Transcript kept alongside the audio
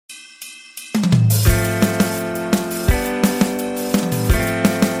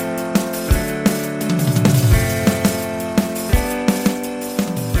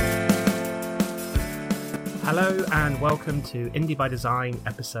and welcome to Indie by Design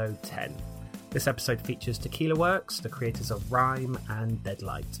episode 10. This episode features Tequila Works, the creators of Rime and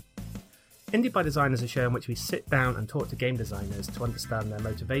Deadlight. Indie by Design is a show in which we sit down and talk to game designers to understand their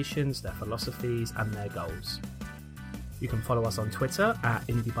motivations, their philosophies and their goals. You can follow us on Twitter at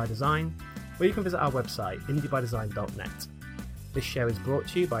Indie by Design, or you can visit our website indiebydesign.net. This show is brought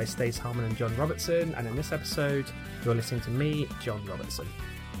to you by Stace Harmon and John Robertson, and in this episode you're listening to me, John Robertson.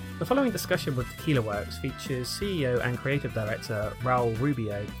 The following discussion with Tequila Works features CEO and creative director Raul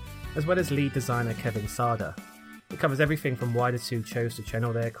Rubio, as well as lead designer Kevin Sada. It covers everything from why the two chose to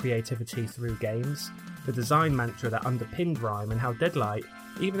channel their creativity through games, the design mantra that underpinned Rime, and how Deadlight,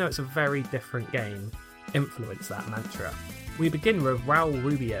 even though it's a very different game, influenced that mantra. We begin with Raul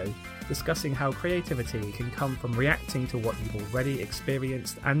Rubio discussing how creativity can come from reacting to what you've already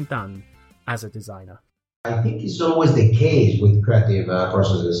experienced and done as a designer. I think it's always the case with creative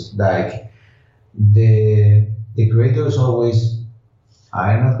processes. Like the creators always,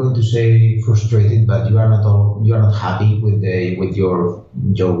 I'm not going to say frustrated, but you are not happy with your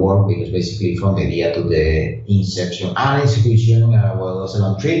work, because basically from the idea to the inception and execution, it's a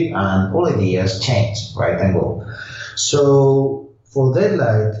long trip and all ideas change, right, and go. So for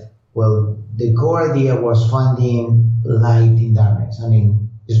Deadlight, the core idea was finding light in darkness. I mean,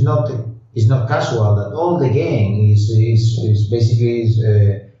 it's not casual that all the game is basically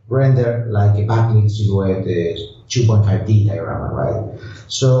rendered like a backlit silhouette, 2.5D diorama, right?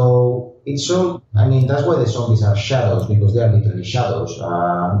 So it's all, I mean, that's why the zombies are shadows, because they are literally shadows.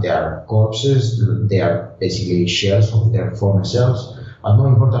 They are corpses, they are basically shells of their former selves, but more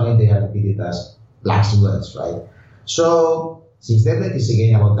importantly, they are depicted as black silhouettes, right? So since Deadlight is a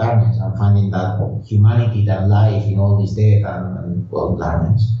game about darkness and finding that humanity, that life in all this death and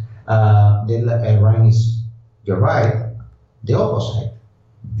darkness, Rime is, you're right, the opposite.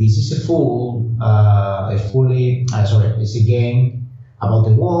 This is it's a game about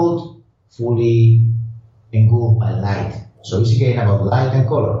the world fully engulfed by light. So it's a game about light and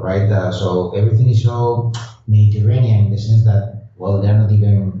color, right? So everything is so Mediterranean in the sense that, they're not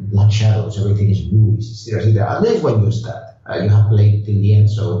even black shadows, everything is blue. At least when you start. You have played till the end,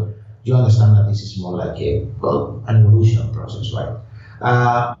 so you understand that this is more like an evolution process,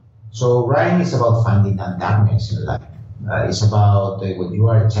 right? So Rime is about finding that darkness in life. It's about when you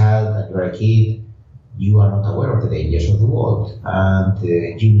are a child and you are a kid, you are not aware of the dangers of the world, and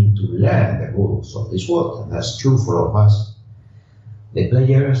you need to learn the rules of this world. And that's true for all of us, the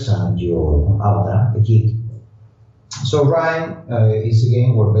players and your avatar, the kid. So Rime is a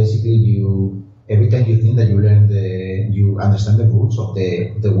game where basically every time you think that you understand the rules of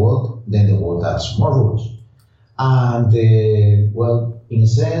the world, then the world adds more rules. And in a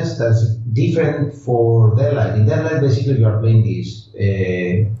sense, that's different for Deadlight. In Deadlight, basically, you are playing this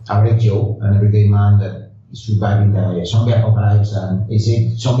average Joe, an everyday man that is surviving the zombie apocalypse, and it's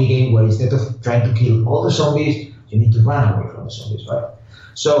a zombie game where instead of trying to kill all the zombies, you need to run away from the zombies, right?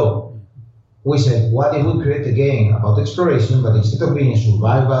 So we said, what if we create a game about exploration, but instead of being a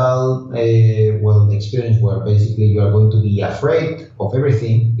survival, the experience where basically you are going to be afraid of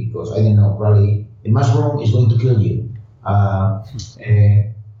everything, because, probably a mushroom is going to kill you. A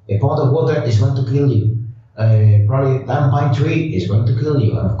pot of water is going to kill you. Probably a pine tree is going to kill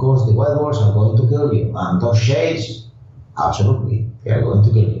you. And of course, the wild boars are going to kill you. And those shades, absolutely, they are going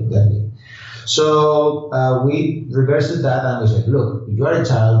to kill you, definitely. So we reversed that and we said, look, if you are a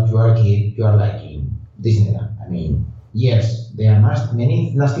child, you are a kid, you are like in Disneyland. I mean, yes, there are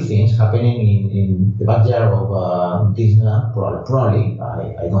many nasty things happening in the backyard of Disneyland, probably.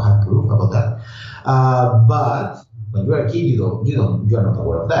 I don't have proof about that. But when you are a kid, you are not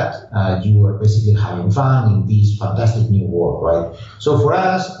aware of that. You are basically having fun in this fantastic new world, right? So for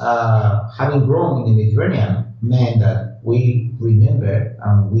us, having grown in the Mediterranean meant that we remember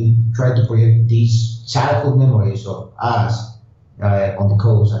and we try to project these childhood memories of us on the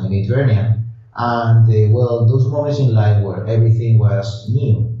coast and the Mediterranean, and those moments in life where everything was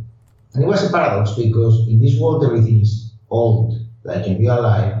new. And it was a paradox, because in this world everything is old, like in real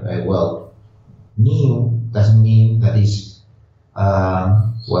life. New doesn't mean that it's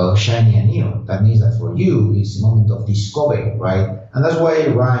shiny and new. That means that for you it's a moment of discovery, right? And that's why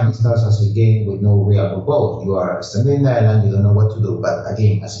Rime starts as a game with no real purpose. You are standing in the island, you don't know what to do, but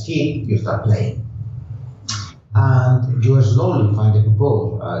again, as a kid, you start playing. And you slowly find a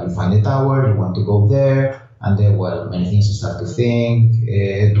purpose. You find a tower, you want to go there, and then, many things start to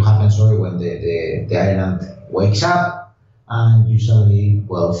happen when the island wakes up, and you suddenly,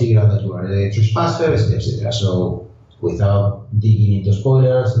 figure out that you are a trespasser, etc. So without digging into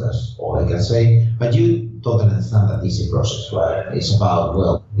spoilers, that's all I can say. But you totally understand that this is a process, right? It's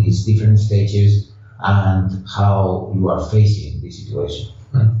about, these different stages and how you are facing the situation.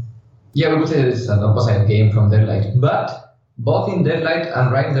 Yeah, we would say it's an opposite game from Deadlight, but both in Deadlight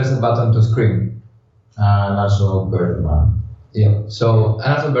and Rime there's a button to scream. And also Birdman. Yeah, so,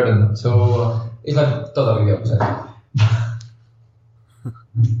 and also Birdman. So it's not totally the opposite.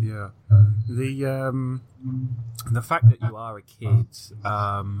 Yeah. The fact that you are a kid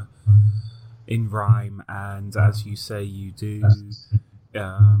in Rime, and as you say, you do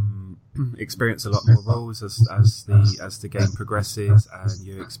experience a lot more rules as the game progresses, and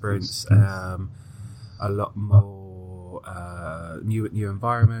you experience a lot more new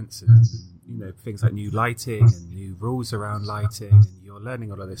environments, and things like new lighting and new rules around lighting, and you're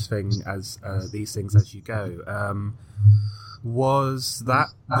learning all of these things as you go. Was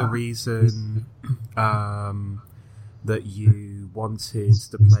that the reason that you wanted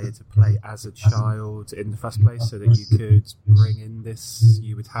the player to play as a child in the first place, so that you could bring in this,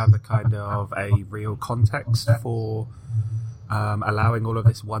 you would have a kind of a real context for allowing all of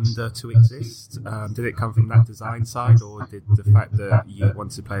this wonder to exist? Did it come from that design side, or did the fact that you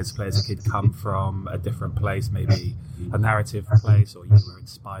wanted to play as a kid come from a different place, maybe a narrative place, or you were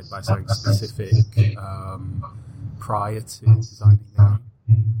inspired by something specific prior to designing the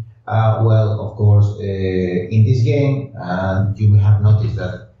game? Well, of course, in this game, you may have noticed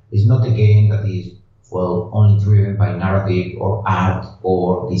that it's not a game that is, only driven by narrative or art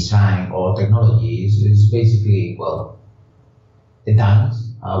or design or technology. It's basically, a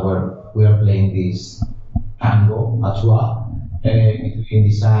dance where we are playing this tango, a trois, between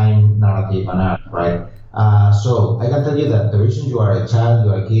design, narrative, and art, right? So I can tell you that the reason you are a child,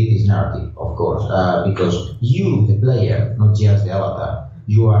 you are a kid, is narrative, of course, because you, the player, not just the avatar,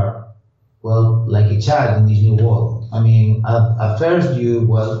 you are, like a child in this new world. I mean, at first you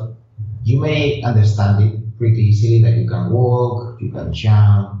may understand it pretty easily, that you can walk, you can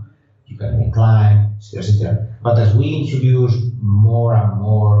jump, you can climb, etc. But as we introduce more and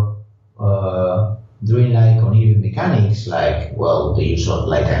more dreamlike or even mechanics, like the use of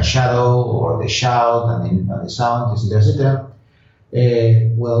light and shadow, or the shout and the sound, etc.,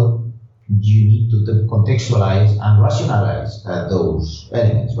 you need to contextualize and rationalize those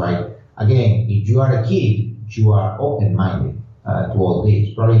elements, right? Again, if you are a kid, you are open-minded to all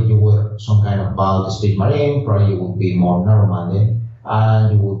this. Probably you were some kind of bold speed marine, probably you would be more narrow-minded,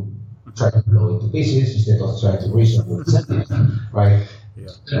 and you would try to blow it to pieces instead of trying to reason with sentence, right?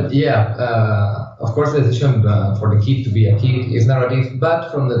 Of course, the decision for the kid to be a kid is narrative,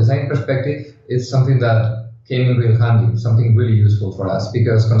 but from the design perspective, it's something that came in real handy, something really useful for us,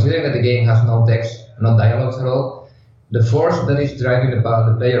 because considering that the game has no text, no dialogues at all, the force that is driving the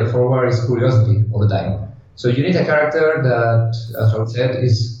player forward is curiosity all the time. So you need a character that, as Raul said,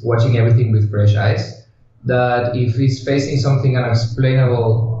 is watching everything with fresh eyes, that if he's facing something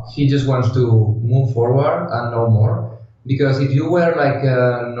unexplainable, he just wants to move forward and know more. Because if you were like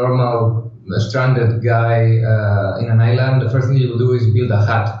a normal stranded guy in an island, the first thing you'll do is build a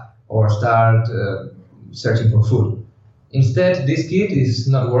hut or start searching for food. Instead, this kid is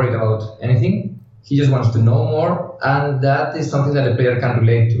not worried about anything. He just wants to know more, and that is something that the player can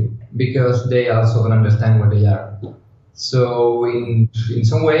relate to, because they also don't understand where they are. So in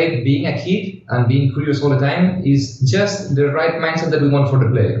some way, being a kid and being curious all the time is just the right mindset that we want for the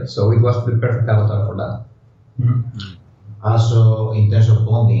player. So it was the perfect avatar for that. Mm-hmm. Also, in terms of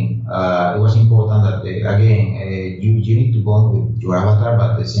bonding, it was important that, you need to bond with your avatar,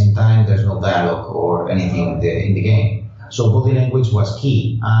 but at the same time, there's no dialogue or anything in the game. So body language was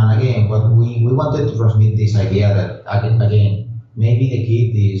key. And again, what we wanted to transmit this idea that, again, maybe the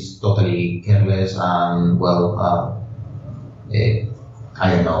kid is totally careless and,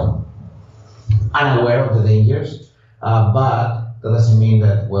 unaware of the dangers, but that doesn't mean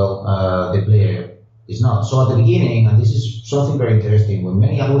that, the player is not. So at the beginning, and this is something very interesting, when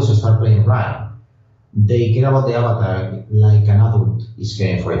many adults start playing Rime, they care about the avatar like an adult is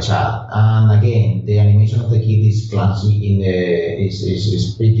caring for a child. And again, the animation of the kid is clumsy,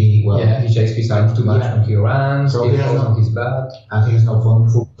 is pretty well. Yeah, he shakes his arms too much when he runs, so he falls on his back. And he has no fun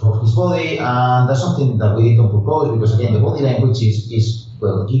for his body, and that's something that we didn't propose, because again, the body language is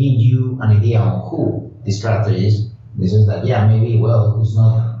giving you an idea on who this character is. This is that, maybe, he's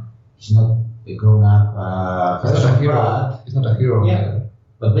not a grown-up person, not a hero. He's not a hero. Yeah.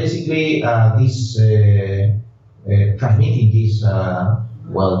 But basically, this transmitting this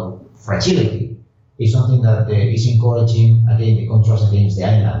fragility is something that is encouraging, again, the contrast against the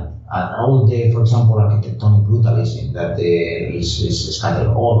island, and all the, for example, architectonic brutalism that is scattered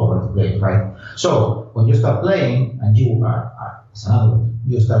all over the place, right? So when you start playing and you are as an adult,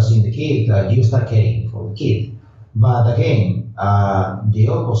 you start seeing the kid, you start caring for the kid. But again, the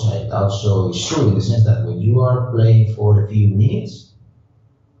opposite also is true in the sense that when you are playing for a few minutes,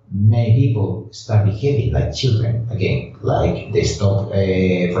 many people start behaving like children again. Like they stop,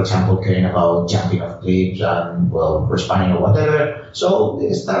 for example, caring about jumping off cliffs and, well, respawning or whatever. So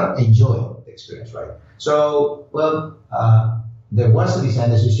they start enjoying the experience, right? So, well, there was a design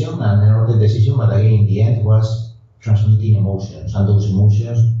decision and another decision, but again, in the end, was transmitting emotions, and those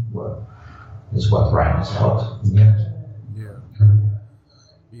emotions, well, is what Rime is about.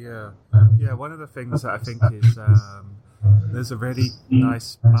 Yeah. One of the things that I think is there's a really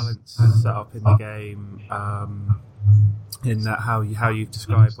nice balance set up in the game, in that how you've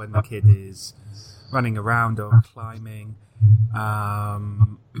described when the kid is running around or climbing.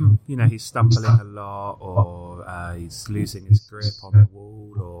 He's stumbling a lot, or he's losing his grip on the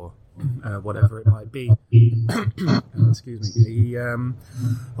wall, or whatever it might be. Excuse me. I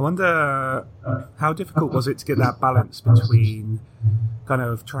wonder how difficult was it to get that balance between kind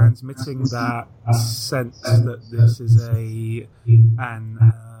of transmitting that sense that this is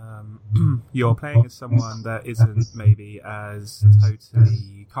you're playing as someone that isn't maybe as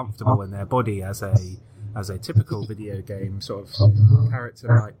totally comfortable in their body as a typical video game sort of character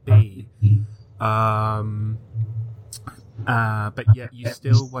might be, but yet you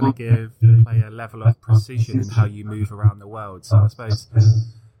still want to give the player a level of precision in how you move around the world. So I suppose,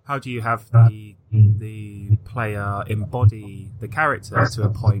 how do you have the player embody the character to a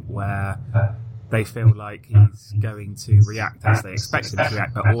point where they feel like he's going to react as they expect him to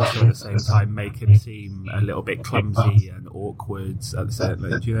react, but also at the same time make him seem a little bit clumsy and awkward at the same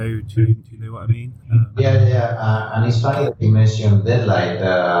time? Do you know what I mean? And it's funny that you mentioned Deadlight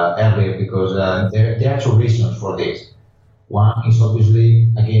earlier, because there are two reasons for this. One is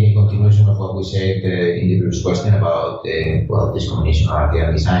obviously, again, a continuation of what we said in the previous question about this combination of art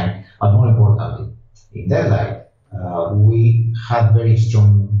and design. But more importantly, in Deadlight, we had very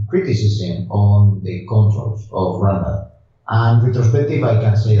strong criticism on the controls of Randall. And retrospective, I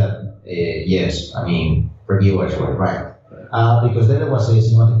can say that yes, I mean, reviewers were right. Because there was a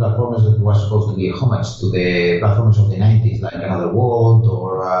cinematic platformers that was supposed to be a homage to the platformers of the 90s, like Another World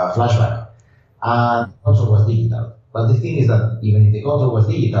or Flashback. And the console was digital. But the thing is that even if the console was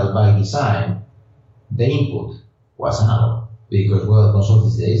digital, by design, the input was analog. Because, well,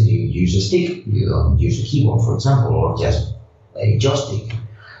 consoles these days, you use a stick, you don't use a keyboard, for example, or just a joystick.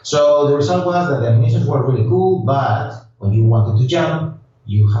 So the result was that the animations were really cool, but when you wanted to jump,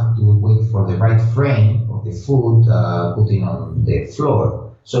 you had to wait for the right frame of the foot putting on the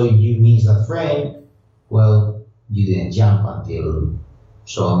floor. So you missed that frame, well, you didn't jump until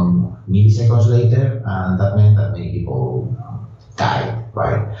some milliseconds later, and that meant that many people died,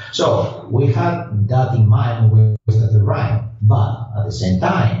 right? So we had that in mind when we started Rime, but at the same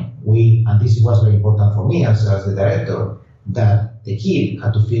time, and this was very important for me as the director, that the kid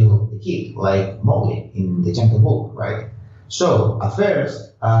had to feel the kid, like Mowgli in the Jungle Book, right? So at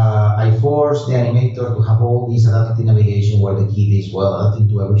first, I forced the animator to have all this adaptive navigation where the kid is, well, adapting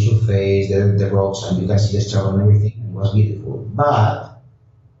to a visual face, the rocks, and you can see the struggle and everything. It was beautiful. But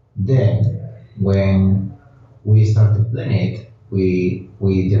then, when we started playing it, we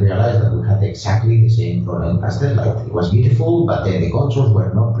realized that we had exactly the same problem as Deadlight. It was beautiful, but then the controls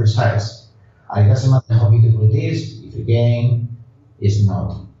were not precise. And it doesn't matter how beautiful it is, if the game is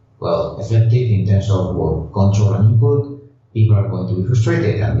not, well, effective in terms of control and input, people are going to be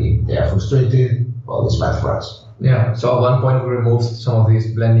frustrated, and if they are frustrated, well, it's bad for us. Yeah, so at one point we removed some of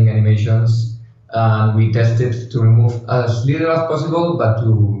these blending animations, and we tested to remove as little as possible, but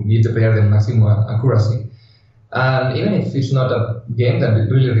to give the player the maximum accuracy. And even if it's not a game that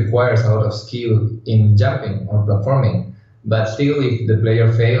really requires a lot of skill in jumping or platforming, but still, if the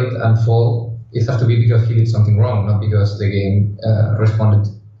player failed and fall, it has to be because he did something wrong, not because the game responded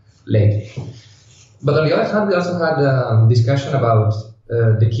late. But on the other hand, we also had a discussion about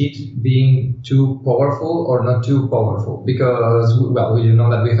the kit being too powerful or not too powerful, because, well, we know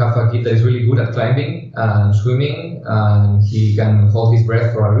that we have a kid that is really good at climbing and swimming, and he can hold his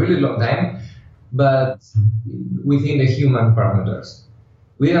breath for a really long time, but within the human parameters.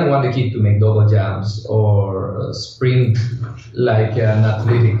 We didn't want the kid to make double jumps or sprint like an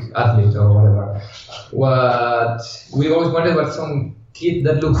athlete or whatever. What we always wanted was some kid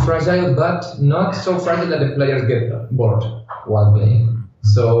that looked fragile, but not so fragile that the players get bored while playing.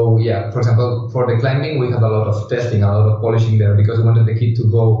 So yeah, for example, for the climbing, we had a lot of testing, a lot of polishing there, because we wanted the kid to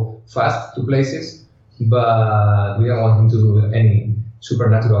go fast to places, but we didn't want him to do any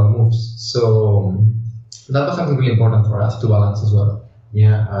supernatural moves. So that was something really important for us to balance as well.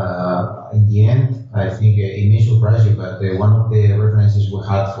 Yeah, in the end, I think it may surprise you, but one of the references we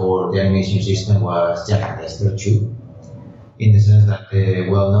had for the animation system was Jack and Dexter 2. in the sense that,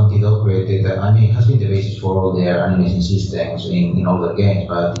 Naughty Dog created, it has been the basis for all their animation systems in all their games,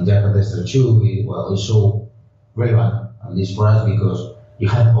 but in Jack and Daxter 2, it's so relevant, at least for us, because you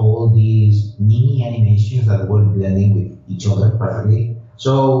had all these mini animations that were blending with each other perfectly.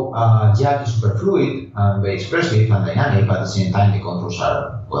 So Jack is super fluid and very expressive and dynamic, but at the same time the controls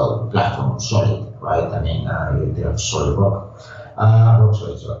are, platform solid, right? They're solid rock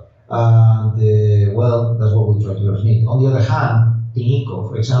solid, sorry. And that's what we try to transmit. On the other hand, in Ico,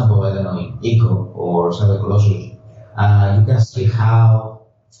 for example, I don't know, in Ico or Shadow Colossus, you can see how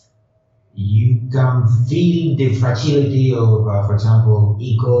you can feel the fragility of, for example,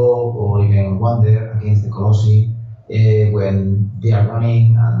 Ico or even Wonder against the Colossi when they are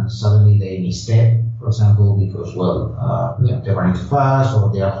running and suddenly they misstep, for example, because, they're running too fast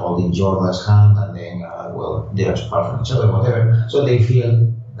or they are holding Jorda's hand and then, they are too far from each other, whatever. So they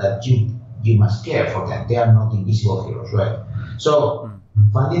feel that you must care for them. They are not invisible heroes, right? So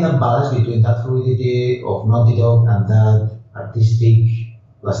finding a balance between that fluidity of Naughty Dog and that artistic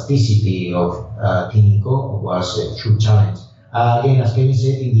plasticity of Team Ico was a true challenge. Again, as Kevin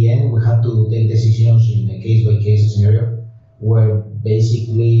said, in the end, we had to take decisions in a case-by-case scenario where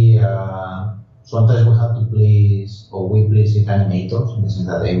basically sometimes we had to please, or we pleased the animators in the sense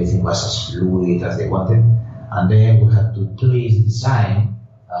that everything was as fluid as they wanted, and then we had to please design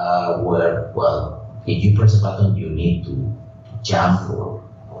where, if you press a button, you need to jump or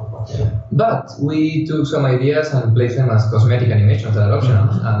whatever. But we took some ideas and placed them as cosmetic animations that are optional,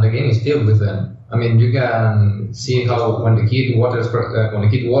 and the game is filled with them. You can see how when the kid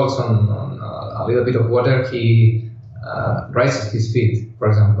walks on a little bit of water, he raises his feet, for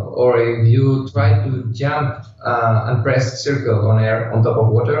example. Or if you try to jump and press circle on air on top of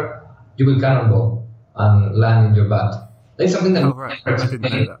water, you will cannonball and land in your butt. That's something that I didn't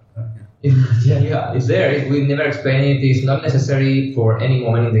know that. It's there. We never explain it. It's not necessary for any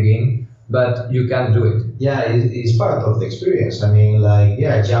moment in the game, but you can do it. Yeah, it's part of the experience.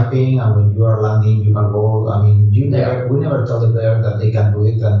 Jumping, and when you are landing, you can roll. We never tell the player that they can do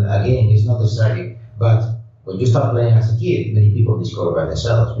it, and again, it's not necessary. But when you start playing as a kid, many people discover by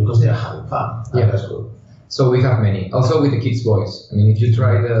themselves because they are having fun. Yeah, that's good. So we have many. Also with the kid's voice. If you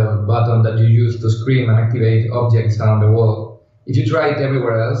try the button that you use to scream and activate objects around the wall, if you try it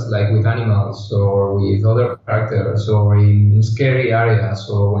everywhere else, like with animals or with other characters or in scary areas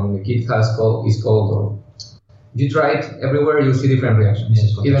or when the kid is cold, or if you try it everywhere, you'll see different reactions.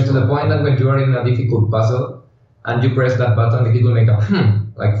 Yes, even to the point that when you are in a difficult puzzle and you press that button, the kid will make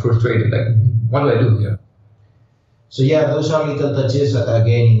a frustrated, like, what do I do here? So those are little touches.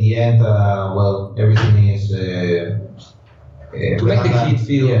 Again, in the end, everything is to make the kid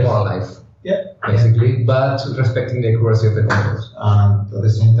feel more alive. Yeah, basically, but respecting the accuracy of the controls. And at the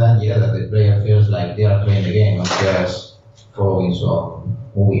same time, that the player feels like they are playing the game, not just following some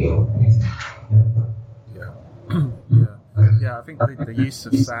movie or anything. Yeah. I think the use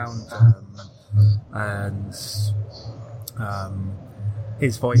of sound and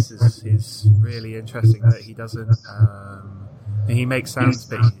his voice is really interesting. That he doesn't. He makes sounds,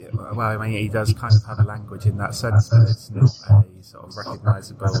 but he does kind of have a language in that sense, but it's not a sort of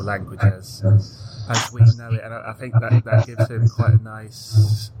recognisable language as we know it. And I think that gives him quite a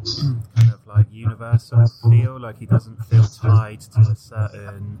nice kind of like universal feel. Like he doesn't feel tied to a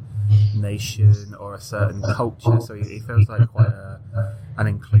certain nation or a certain culture, so he feels like quite an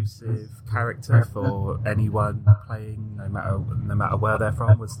inclusive character for anyone playing, no matter where they're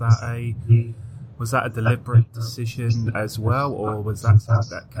from. Was that a deliberate decision as well, or was that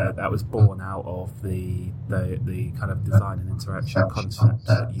something that was born out of the kind of design and interaction concept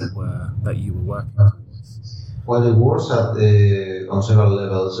that you were working towards? Well, it works on several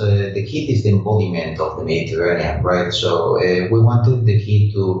levels. The kid is the embodiment of the Mediterranean, right? So we wanted the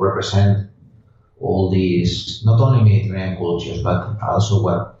kid to represent all these, not only Mediterranean cultures, but also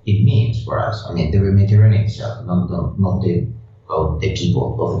what it means for us. The Mediterranean itself, not the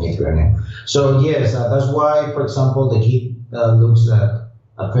people of the Mediterranean. So yes, that's why, for example, the kid looks at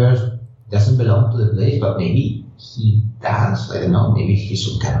first doesn't belong to the place, but maybe he does. I don't know. Maybe he's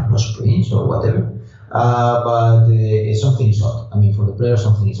some kind of lost prince or whatever. But something is odd. For the player,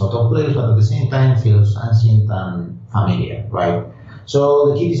 something is odd of players, but at the same time feels ancient and familiar, right?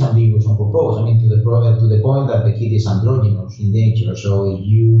 So the kid is ambiguous on purpose. To the point that the kid is androgynous in nature. So if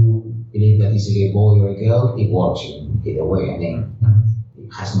you believe that it's a boy or a girl, it works in either way.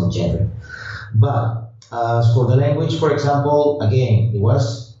 It has no gender. But as for the language, for example, again, it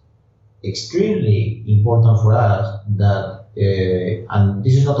was extremely important for us that, and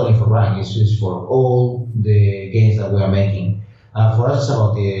this is not only for Ryan, it's for all the games that we are making. For us,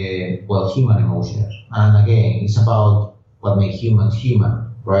 it's about human emotions. And again, it's about what makes humans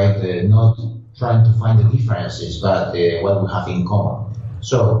human, right? Not trying to find the differences, but what we have in common.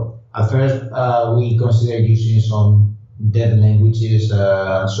 So at first, we consider using some dead languages,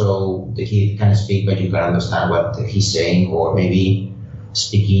 so the kid can speak, but you can understand what he's saying, or maybe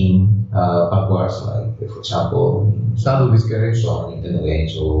speaking backwards, like for example, That would be scary. some Nintendo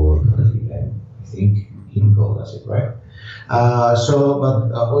games, or I think Hinko does it, right?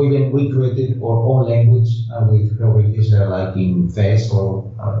 Or even we created our own language with hieroglyphs, like in Fez,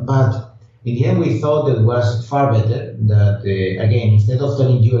 but in the end we thought that it was far better that, again, instead of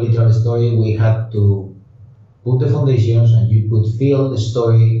telling you a literal story, we had to put the foundations and you could feel the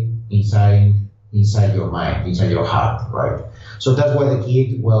story inside your mind, inside your heart, right? So that's why the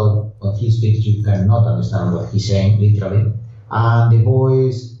kid, well, when he speaks, you cannot understand what he's saying, literally. And the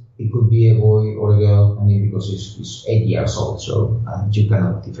voice, it could be a boy or a girl, I mean, because he's 8 years old, so you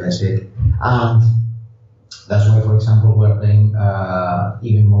cannot differentiate. And that's why, for example, we're playing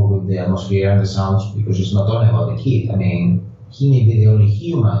even more with the atmosphere and the sounds, because it's not only about the kid. I mean, he may be the only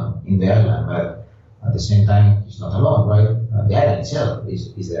human in the island, but at the same time, he's not alone, right? The island itself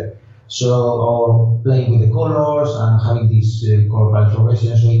is there. So, or playing with the colors and having this color palette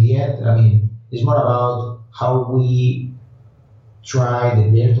progression. So in the end, I mean, it's more about how we try the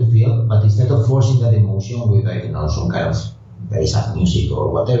player to feel, but instead of forcing that emotion with, I don't know, some kind of very sad music or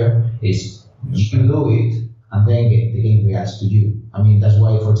whatever, is you do it and then the game reacts to you. I mean, that's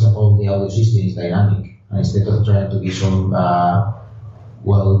why, for example, the audio system is dynamic. And instead of trying to be some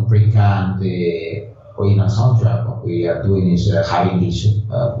pre-canned original soundtrack, what we are doing is having this,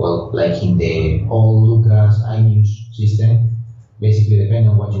 like in the old Lucas iMuse system, basically depending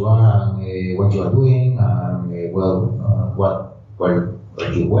on what you are and what you are doing, and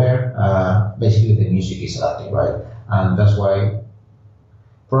where you were, basically the music is adapting, right? And that's why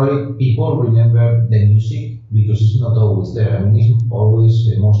probably people remember the music because it's not always there. I mean, it's always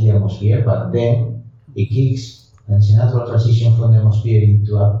mostly atmosphere, but then it kicks and it's a natural transition from the atmosphere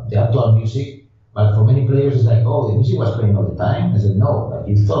into the actual music. But for many players, it's like, oh, the music was playing all the time. I said, no, but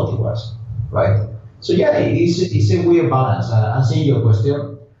you thought it was, right? So yeah, it's a weird balance. Answering your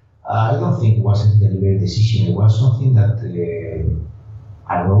question, I don't think it was a deliberate decision. It was something that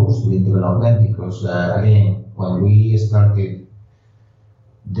arose during development because, again, when we started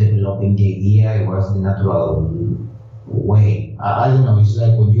developing the idea, it was the natural way. I don't know, it's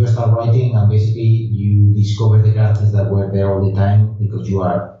like when you start writing and basically you discover the characters that were there all the time because you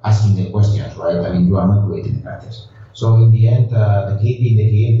are asking the questions, right? I mean, you are not creating the characters. So in the end, the kid being the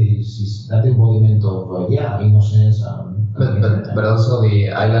kid is that embodiment of, innocence. But also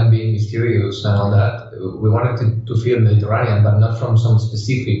the island being mysterious and all that. We wanted to feel Mediterranean, but not from some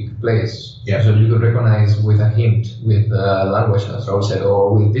specific place. Yeah. So you could recognize with a hint, with language, as Raul said,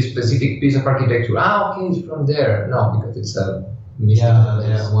 or with this specific piece of architecture. Okay, it's from there. No, because it's a mystical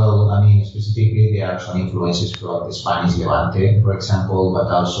place. Well, I mean, specifically there are some influences from the Spanish Levante, for example, but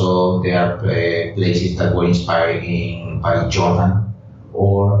also there are places that were inspired by Jordan.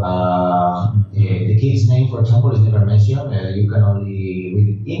 Or the kid's name, for example, is never mentioned. You can only read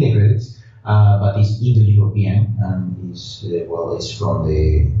it in the credits, but it's Indo-European and it's from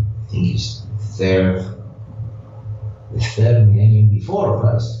the, I think it's the third millennium before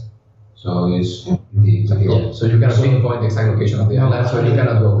Christ. So it's exactly old. So you cannot pinpoint the exact location of the island, so you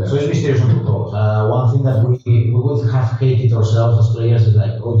cannot go there. So it's mysterious on two levels. One thing that we would have hated ourselves as players is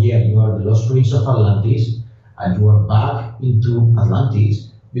like, oh yeah, you are the Lost Prince of Atlantis, and you are back into Atlantis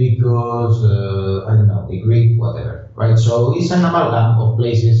because, I don't know, the Greek, whatever, right? So it's an amalgam of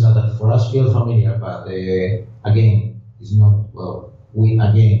places that for us feel familiar, but again, it's not,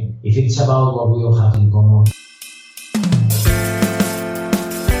 if it's about what we all have in common.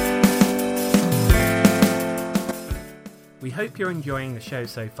 We hope you're enjoying the show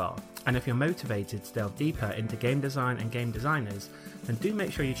so far, and if you're motivated to delve deeper into game design and game designers, then do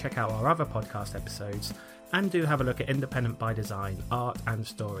make sure you check out our other podcast episodes and do have a look at Independent by Design, art and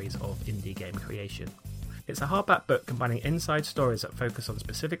stories of indie game creation. It's a hardback book combining inside stories that focus on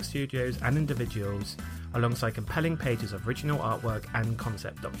specific studios and individuals, alongside compelling pages of original artwork and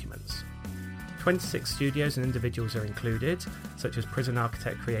concept documents. 26 studios and individuals are included, such as Prison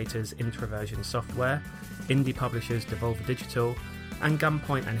Architect creators Introversion Software, indie publishers Devolver Digital, and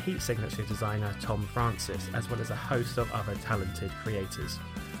Gunpoint and Heat Signature designer Tom Francis, as well as a host of other talented creators.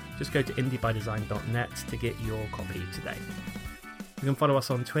 Just go to indiebydesign.net to get your copy today. You can follow us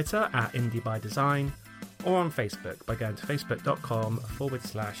on Twitter at indiebydesign or on Facebook by going to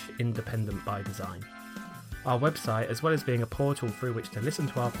facebook.com/independentbydesign. Our website, as well as being a portal through which to listen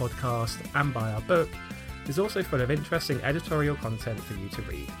to our podcast and buy our book, is also full of interesting editorial content for you to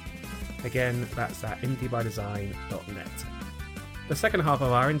read. Again, that's at indiebydesign.net. The second half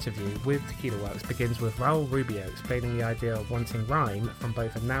of our interview with Tequila Works begins with Raul Rubio explaining the idea of wanting Rime from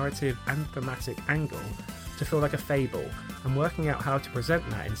both a narrative and thematic angle to feel like a fable, and working out how to present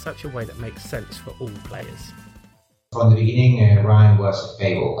that in such a way that makes sense for all players. From the beginning, Rime was a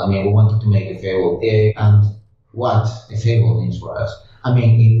fable. I mean, we wanted to make a fable, and what a fable means for us. I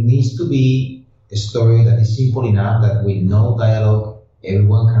mean, it needs to be a story that is simple enough that with no dialogue,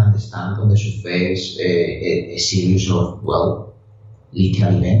 everyone can understand on the surface a series of,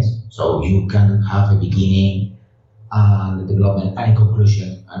 literal events. So you can have a beginning and a development and a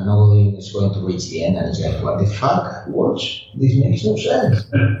conclusion, and nobody is going to reach the end and it's like, what the fuck? What? This makes no sense,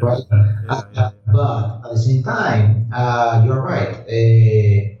 right? But at the same time, you're right.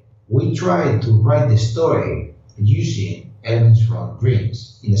 We try to write the story using elements from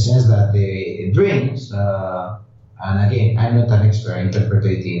dreams, in the sense that the dreams, and again, I'm not an expert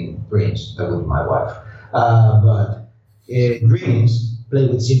interpreting dreams, that would be my wife, but dreams play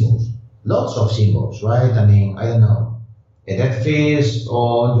with symbols, lots of symbols, right? I mean, I don't know, a dead fish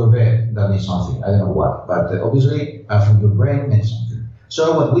on your bed, that means something, I don't know what, but obviously from your brain meant something.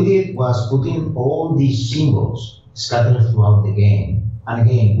 So what we did was putting all these symbols scattered throughout the game, and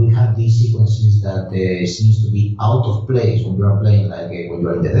again, we have these sequences that seems to be out of place when you are playing, like when you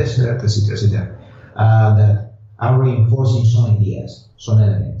are in the desert, etc., that are reinforcing some ideas, some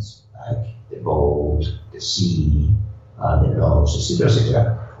elements, like the boat, the sea, the logs, etc.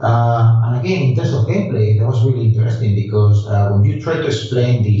 And again, in terms of gameplay, that was really interesting because when you try to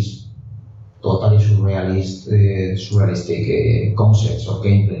explain these totally surrealistic concepts of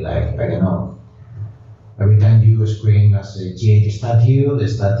gameplay, like, I don't know, every time you scream as a G8 statue, the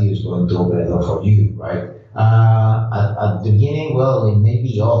statue is going to open the door for you, right? At the beginning, it may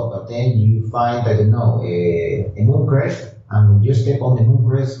be odd, but then you find, I don't know, a moon crest, and when you step on the moon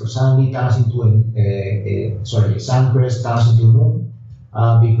crest, suddenly turns into a sun crest turns into a moon,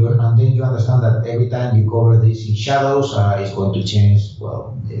 and then you understand that every time you cover this in shadows, it's going to change,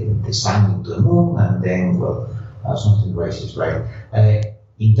 the sun into a moon, and then, something rises, right?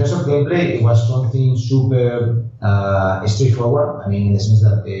 In terms of gameplay, it was something super straightforward. I mean, in the sense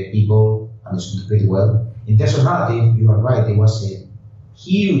that people understood pretty well. In terms of narrative, you are right, it was a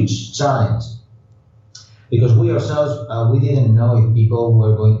huge challenge because we ourselves, we didn't know if people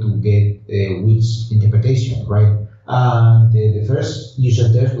were going to get which interpretation, right? And the first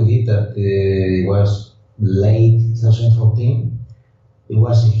user test we did that it was late 2014, it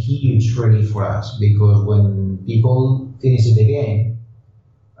was a huge relief for us because when people finished the game,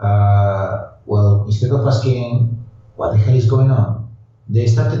 instead of asking what the hell is going on, they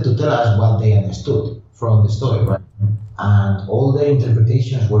started to tell us what they understood from the story, right? And all their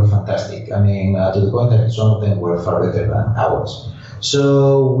interpretations were fantastic. I mean, to the point that some of them were far better than ours.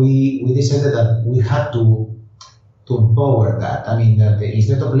 So we decided that we had to empower that. I mean, that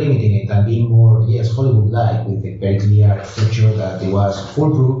instead of limiting it and being more, Hollywood-like with a very clear structure that it was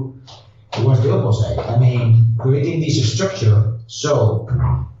foolproof, it was the opposite. I mean, creating this structure so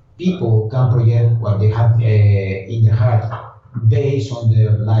people can project what they have in their heart based on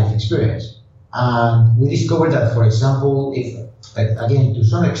their life experience. And we discovered that, for example, if, again, to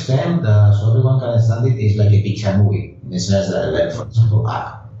some extent, so everyone can understand it, it's like a Pixar movie, in the sense that, like, for example,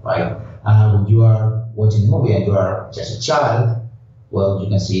 Up, right? When you are watching the movie and you are just a child, you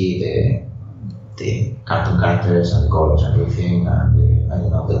can see the cartoon characters and the colors and everything, and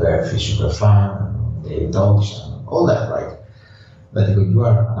the bird is super fun, the dogs and all that, right? But when you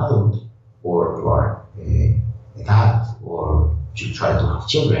are an adult, or you are a dad, or you try to have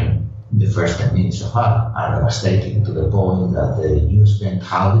children, the first 10 minutes of art are devastating to the point that you spend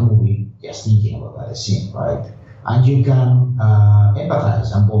half the movie just thinking about that scene, right? And you can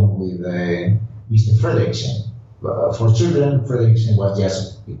empathize and bond with Mr. Fredricksen. For children, Fredricksen was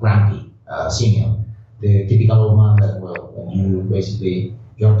just a grumpy senior, the typical old man that, when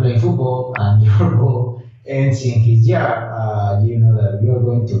you're playing football and your ball ends in his yard, you know that you're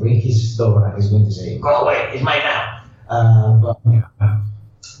going to ring his door and he's going to say, "Go away, it's mine now."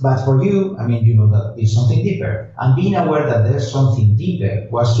 But for you, I mean, you know that it's something deeper. And being aware that there's something deeper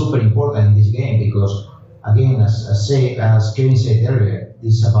was super important in this game because, again, as Kevin said earlier,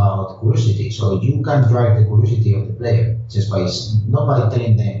 it's about curiosity. So you can drive the curiosity of the player just not by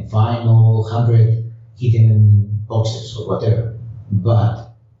telling them find all 100 hidden boxes or whatever.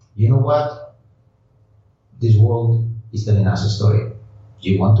 But you know what? This world is telling us a story. Do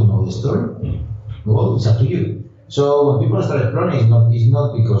you want to know the story? Well, it's up to you. So when people start exploring, it's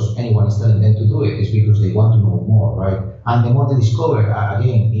not because anyone is telling them to do it, it's because they want to know more, right? And the more they discover,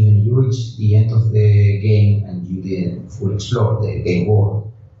 again, even if you reach the end of the game and you didn't fully explore the game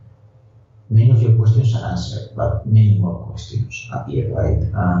world, many of your questions are answered, but many more questions appear, right?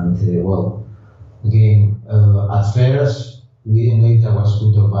 And again, at first we didn't know if that was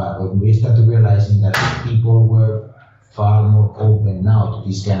good or bad, but we started realizing that people were far more open now to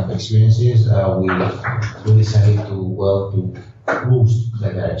these kind of experiences. We decided to boost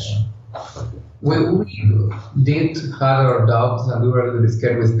the direction. We did have our doubts and we were a little bit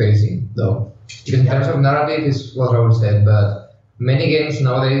scared with pacing, though. Because in terms of narrative, is what Raul said, but many games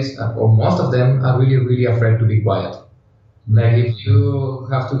nowadays, or most of them, are really, really afraid to be quiet. Like if you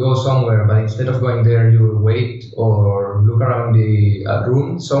have to go somewhere, but instead of going there, you wait or look around the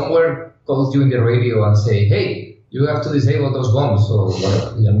room, somewhere calls you in the radio and say, hey, you have to disable those bombs, or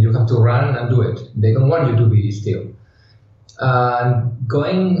whatever. You have to run and do it. They don't want you to be still. And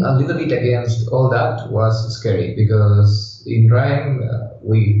going a little bit against all that was scary, because in Rime,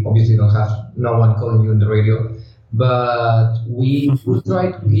 we obviously don't have no one calling you in the radio, but we would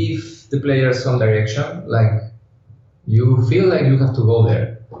try to give the players some direction, like you feel like you have to go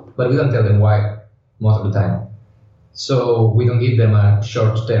there, but we don't tell them why most of the time. So we don't give them a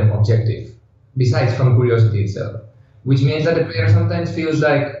short-term objective, besides from curiosity itself, which means that the player sometimes feels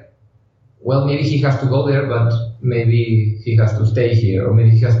like, well, maybe he has to go there, but maybe he has to stay here, or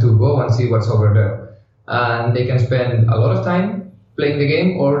maybe he has to go and see what's over there. And they can spend a lot of time playing the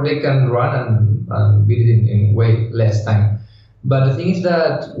game, or they can run and beat it in way less time. But the thing is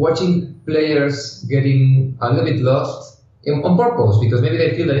that watching players getting a little bit lost on purpose, because maybe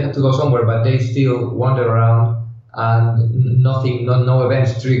they feel that they have to go somewhere, but they still wander around and nothing, no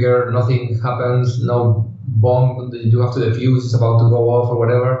events trigger, nothing happens, no bomb you have to defuse is about to go off or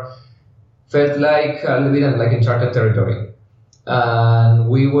whatever, felt like a little bit like uncharted territory. And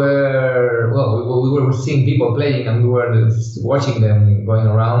we were seeing people playing and we were watching them going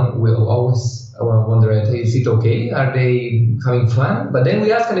around. We always wondered, hey, is it okay? Are they having fun? But then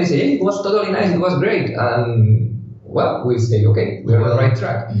we ask and they say, hey, it was totally nice, it was great. And well, we say, okay, we're on the right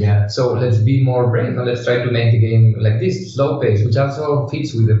track. Yeah. So let's be more brave and let's try to make the game like this, slow pace, which also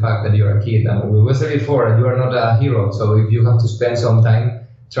fits with the fact that you're a kid. And we said before, you are not a hero. So if you have to spend some time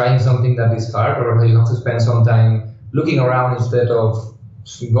trying something that is hard, or you have to spend some time looking around instead of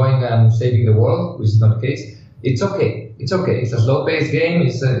going and saving the world, which is not the case, it's okay. It's okay. It's a slow-paced game.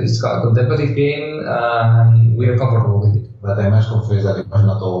 It's a contemplative game, and we are comfortable with it. But I must confess that it was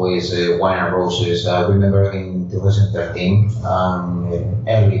not always wine and roses. I remember in 2013,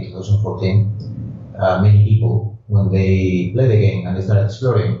 early 2014, many people, when they play the game and they start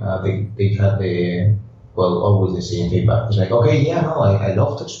exploring, they had always the same feedback. It's like, okay, yeah, no, I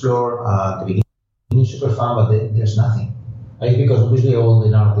love to explore. The beginning is super fun, but there's nothing. Right? Because obviously all the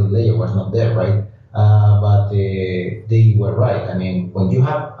narrative layer was not there, right? But they were right. I mean, when you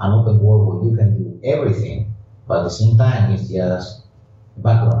have an open world where you can do everything, but at the same time it's just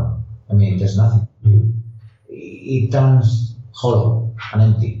background. I mean, there's nothing to do. It turns hollow and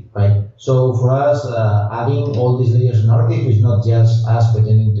empty, right? So for us, adding all these layers of narrative is not just us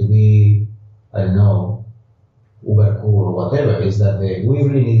pretending to be, I don't know, uber cool or whatever. It's that we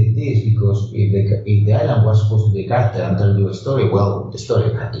really needed this because if the island was supposed to be a character and tell you a story, well, the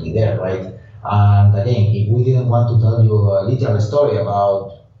story had to be there, right? And again, if we didn't want to tell you a literal story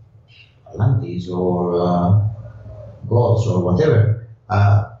about Atlantis or gods or whatever,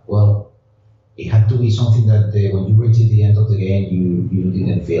 well, it had to be something that when you reach the end of the game, you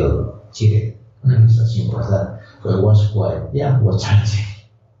didn't feel cheated. Mm-hmm. It's as simple as that. So it was it was challenging.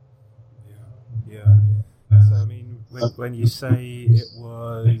 Yeah. So I mean, when you say it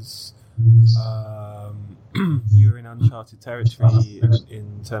was, you were in uncharted territory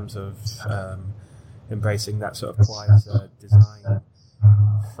in terms of embracing that sort of quieter design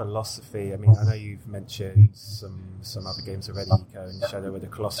philosophy. I mean, I know you've mentioned some other games already, Ico and Shadow of the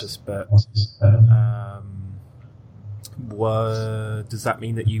Colossus, but does that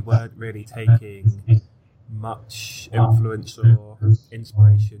mean that you weren't really taking much influence or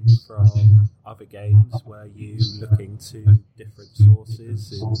inspiration from other games? Were you looking to different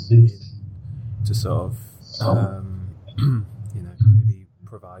sources to sort of maybe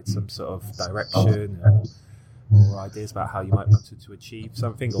provide some sort of direction or ideas about how you might want to achieve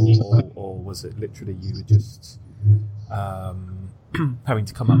something, or was it literally you were just having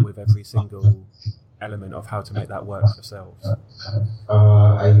to come up with every single element of how to make that work yourselves?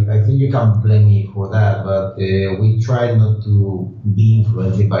 I think you can blame me for that, but we tried not to be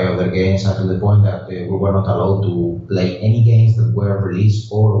influenced by other games, and to the point that we were not allowed to play any games that were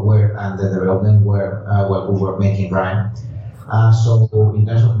released or were under development where we were making Rime. So in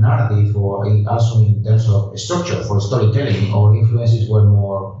terms of narrative, or also in terms of structure for storytelling, our influences were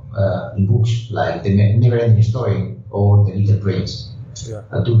more in books, like the Never-Ending Story or The Little Prince.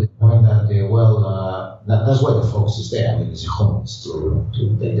 To the point that, that's why the focus is there. I mean, it's a homage to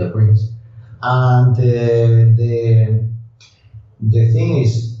the prince. And the thing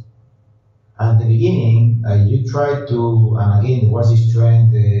is, at the beginning, you try to, and again, there was this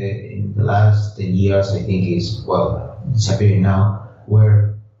trend in the last 10 years, I think is, disappearing now,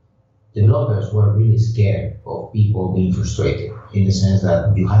 where developers were really scared of people being frustrated, in the sense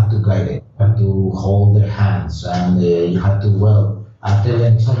that you had to guide them, you had to hold their hands, and you had to, tell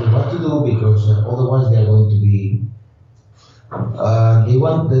them exactly what to do, because otherwise they are going to be, they are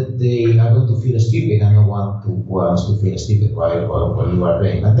going to feel stupid, and no one wants to feel stupid while you are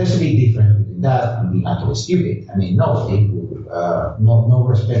playing. And there's a big difference between that and being actually stupid. I mean, no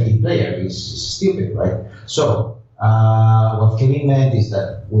respected player is stupid, right? So, what Kevin meant is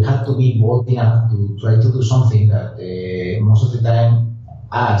that we have to be bold enough to try to do something that most of the time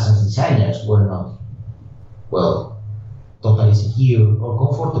us as designers were not, totally secure or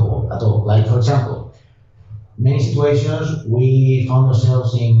comfortable at all. Like, for example, many situations we found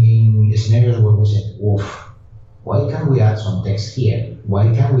ourselves in scenarios where we said, why can't we add some text here?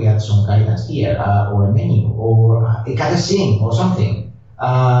 Why can't we add some guidance here, or a menu, or a cutscene, or something?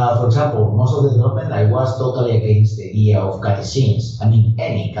 For example, most of the development, I was totally against the idea of cutscenes. I mean,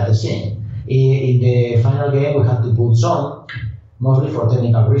 any cutscene. In the final game, we had to put some, mostly for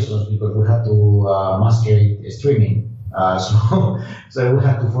technical reasons, because we had to masquerade streaming. So we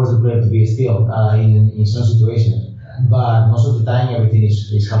had to force the player to be still in some situations. But most of the time, everything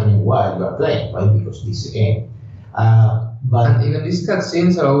is happening while you are playing, right? Because this is a game. And even these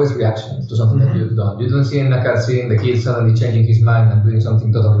cutscenes are always reactions to something that you've done. You don't see in a cutscene the kid suddenly changing his mind and doing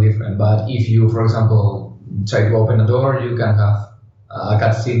something totally different. But if you, for example, try to open a door, you can have a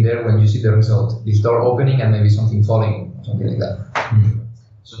cutscene there when you see the result. This door opening and maybe something falling, something like that.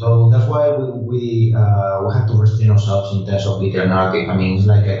 So that's why we have to restrain ourselves in terms of literal narrative. I mean, it's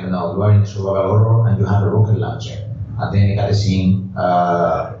like, I don't know, you are in a survival horror and you have a rocket launcher. And then a cutscene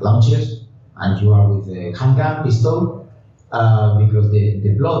launches and you are with a handgun pistol. Because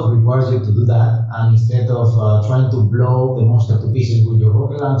the plot requires you to do that, and instead of trying to blow the monster to pieces with your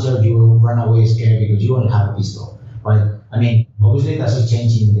rocket launcher, you will run away scared because you only have a pistol, right? I mean, obviously that's a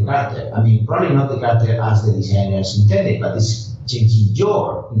change in the character. I mean, probably not the character as the designers intended, but it's changing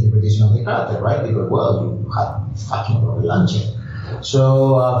your interpretation of the character, right? Because, you have a fucking rocket launcher.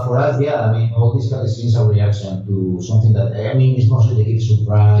 So for us, I mean, all these cutscenes are reaction to something that, I mean, it's mostly the kid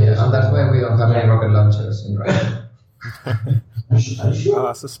surprise. Yeah, and that's why we don't have any rocket launchers in Ryan. Are you sure? Oh,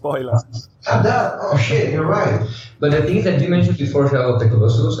 that's a spoiler. Oh shit, you're right. But the thing is that you mentioned before Shadow of the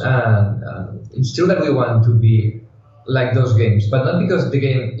Colossus, and it's true that we want to be like those games, but not because the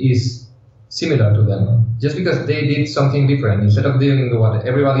game is similar to them, just because they did something different. Instead of doing what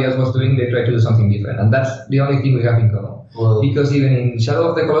everybody else was doing, they tried to do something different, and that's the only thing we have in common. Because even in Shadow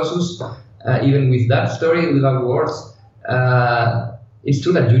of the Colossus, even with that story without words, it's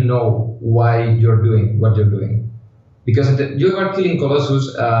true that you know why you're doing what you're doing. Because you are killing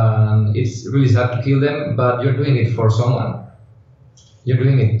Colossus, it's really sad to kill them, but you're doing it for someone. You're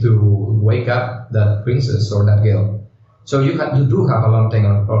doing it to wake up that princess or that girl. So you do have a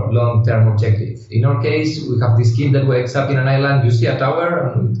long-term objective. In our case, we have this kid that wakes up in an island, you see a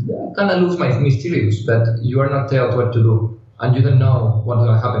tower, and kind of looks mysterious, but you are not told what to do, and you don't know what's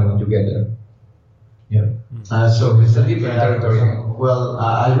going to happen when you get there. Yeah. So it's a different territory. Well,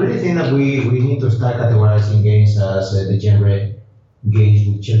 I really think that we need to start categorizing games as the genre games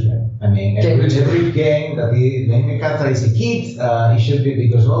with children. I mean, every game that the main character is a kid, it should be,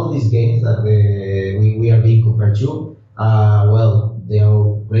 because all these games that we are being compared to, they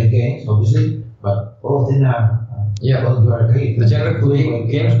are great games, obviously, but all of them are, you are great. The genre could be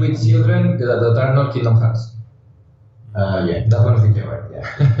games with children that are not Kingdom Hearts. That's one of the favorite,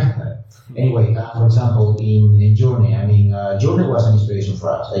 yeah. Anyway, for example, in Journey, I mean, Journey was an inspiration for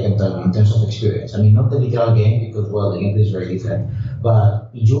us, I can tell you, in terms of experience. I mean, not the literal game, because, the gameplay is very different. But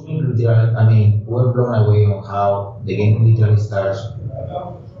in Journey, I mean, we're blown away on how the game literally starts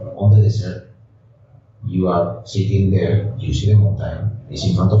on the desert. You are sitting there, you see the mountain, it's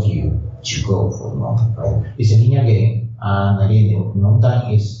in front of you, you go for the mountain, right? It's a linear game, and again, the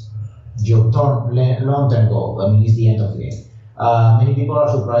mountain is your long-term goal. I mean, it's the end of the game. Many people are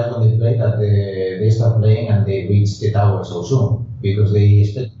surprised when they play that they start playing and they reach the tower so soon, because they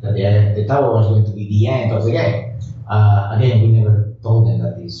expect that the tower was going to be the end of the game. Again, we never told them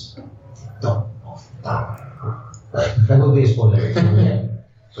that it's top of the tower. That would be a spoiler.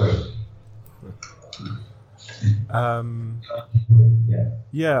 Sorry.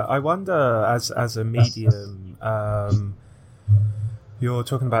 I wonder, as a medium, You're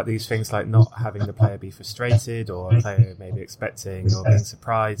talking about these things like not having the player be frustrated, or a player maybe expecting or being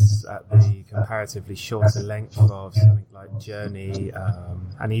surprised at the comparatively shorter length of something like Journey,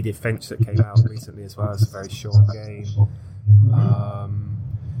 and Edith Finch that came out recently as well. It's a very short game.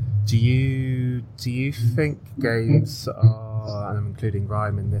 Do you think games are, and I'm including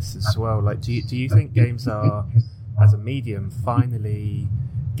Rime in this as well, like do you think games are, as a medium, finally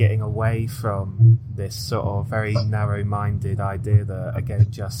getting away from this sort of very narrow-minded idea that a game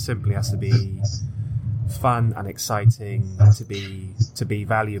just simply has to be fun and exciting to be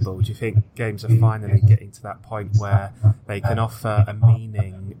valuable? Do you think games are finally getting to that point where they can offer a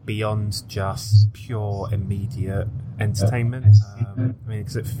meaning beyond just pure immediate entertainment?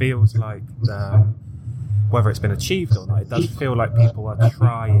 Because it feels like, whether it's been achieved or not, it does feel like people are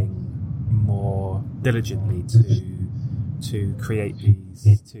trying more diligently to create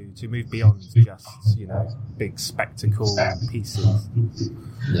these, to move beyond just, big spectacle pieces.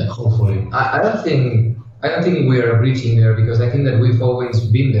 Yeah, hopefully. I don't think we are reaching there, because I think that we've always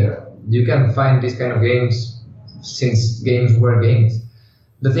been there. You can find these kind of games since games were games.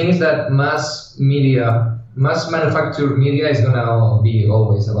 The thing is that mass manufactured media is gonna be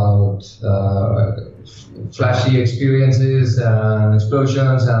always about flashy experiences and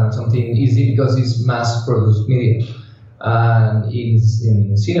explosions and something easy, because it's mass-produced media. And in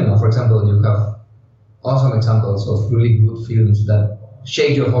cinema, for example, you have awesome examples of really good films that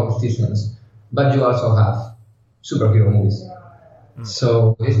shake your whole existence, but you also have superhero movies.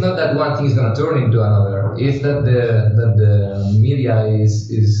 So it's not that one thing is going to turn into another. It's that the media is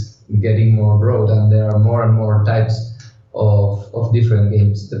getting more broad, and there are more and more types of different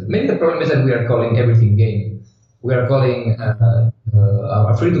games. Maybe the problem is that we are calling everything game. We are calling a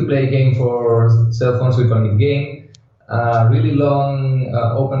free-to-play game for cell phones, we call it game. A really long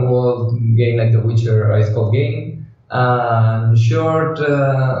open world game like The Witcher is called game. Short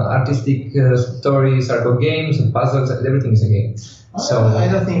artistic stories are called games, and puzzles, everything is a game. So I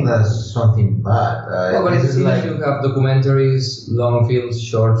don't think that's something bad. But it's like you have documentaries, long films,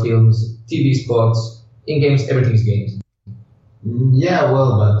 short films, TV spots. In games, everything is games. Yeah,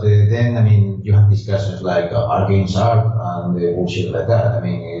 well, but then, you have discussions like are games art and bullshit like that.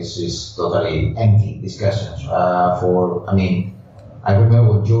 It's totally empty discussions. I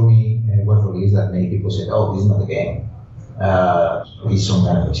remember when Journey was released, that many people said, oh, this is not a game. It's some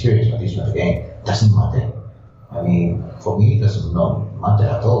kind of experience, but it's not a game. It doesn't matter. For me, it doesn't matter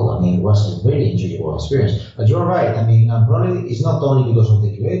at all. It was a very enjoyable experience. But you're right. And probably it's not only because of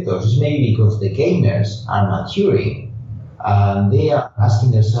the creators, it's maybe because the gamers are maturing. And they are asking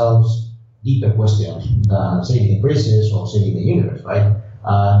themselves deeper questions than saving the princess or saving the universe, right?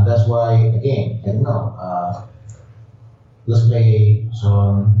 That's why, again, I don't know. Let's play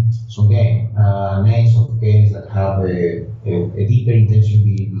some game. Names of games that have a deeper intention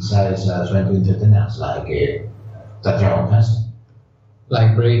besides trying to entertain us, like that Dragon Cancer,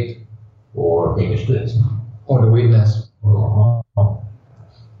 like Braid, or Baker's Place, or The Witness, or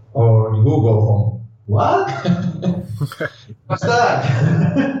Google Home. What? What's that?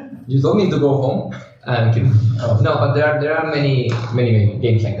 You don't need to go home. No, but there are many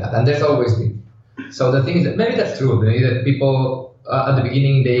games like that, and there's always been. So the thing is that maybe that's true. Maybe that people at the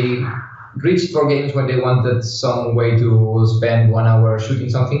beginning they reached for games when they wanted some way to spend 1 hour shooting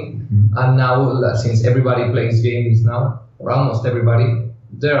something, and now since everybody plays games now, or almost everybody,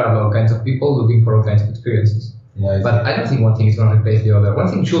 there are all kinds of people looking for all kinds of experiences. Yeah, but I don't think one thing is going to replace the other. One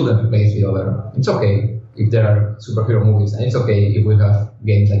thing shouldn't replace the other. It's okay if there are superhero movies, and it's okay if we have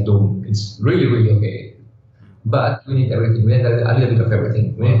games like Doom. It's really, really okay. But we need everything. We need a little bit of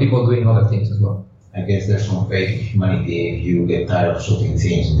everything. We need people doing other things as well. I guess there's some faith in humanity if you get tired of shooting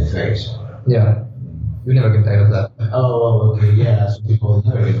things in the face. Yeah. You never get tired of that. Oh, okay, yeah, some people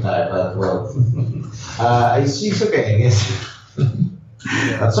never get tired, but it's okay, I guess.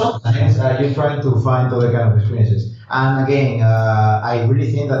 But sometimes you try to find other kind of experiences. And again, I really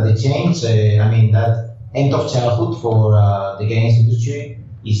think that the change, that end of childhood for the games industry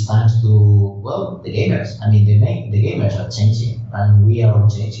is thanks to, the gamers. The gamers are changing, and we are all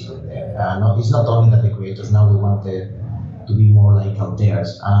changing with them. It's not only that the creators, now we wanted to be more like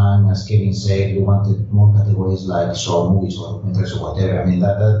Altairs, and as Kevin said, we wanted more categories like short movies or documentaries or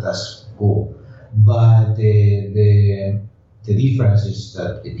whatever. That's cool. But the difference is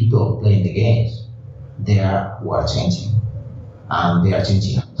that the people playing the games, they are who are changing, and they are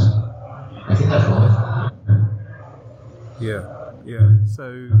changing us. I think that's wonderful. Yeah.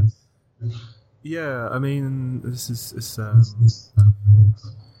 So, this is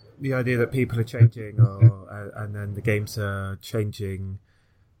the idea that people are changing, and then the games are changing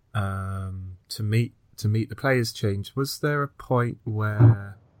to to meet the players changed. Was there a point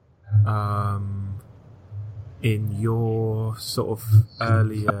where, in your sort of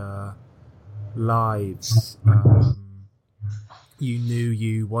earlier lives, you knew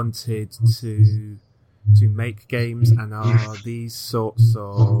you wanted to make games, and are these sorts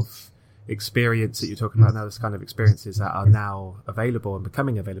of experience that you're talking about now, this kind of experiences that are now available and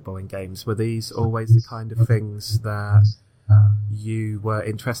becoming available in games, were these always the kind of things that you were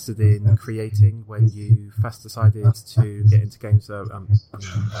interested in creating when you first decided to get into games, both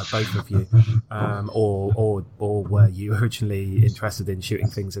of you, or were you originally interested in shooting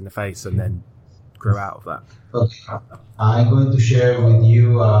things in the face and then grew out of that? Okay. I'm going to share with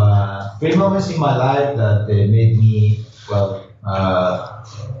you 3 moments in my life that made me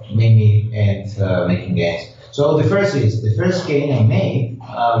end making games. So the first game I made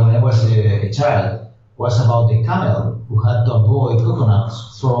when I was a child was about the camel who had to avoid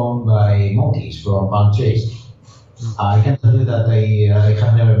coconuts thrown by monkeys from palm trees. I can tell you that I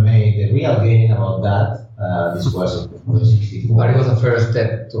have never made a real game about that. This was in 64. But it was the first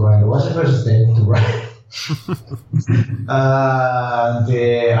step to write. It was the first step to write. I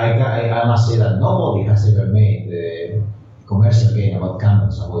must say that nobody has ever made a commercial game about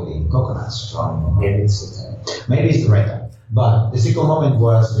camels avoiding coconuts from. Maybe it's the right time. But the second moment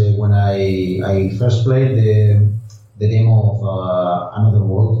was when I first played the demo of Another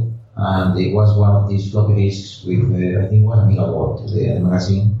World, and it was one of these floppy disks with I think it was Amiga World, the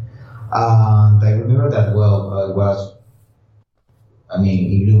magazine. And I remember that it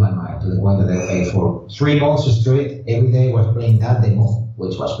blew my mind to the point that I for 3 months straight, every day was playing that demo,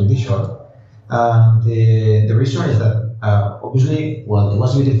 which was pretty short. And the reason is that obviously, it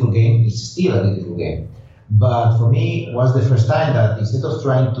was a beautiful game. It's still a beautiful game. But for me, it was the first time that instead of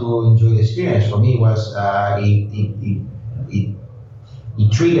trying to enjoy the experience, for me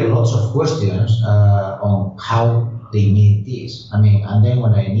it triggered lots of questions on how they made this. And then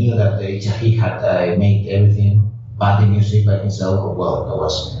when I knew that Ichihiko had made everything but the music by himself, that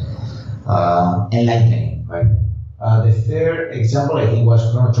was enlightening, right? The third example, I think, was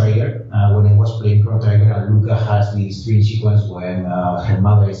Chrono Trigger. When I was playing Chrono Trigger, and Luca has this dream sequence when her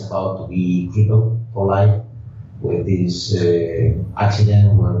mother is about to be crippled for life with this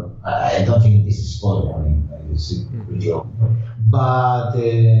accident where I don't think this is spoiler. It's pretty old. But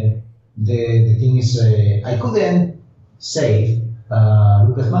the thing is, I couldn't save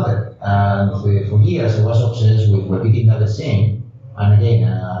Luca's mother, and for years I was obsessed with repeating that scene. And again,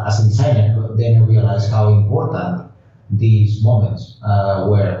 as a designer, then I realized how important these moments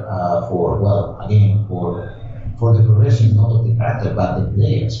were for the progression, not of the character, but the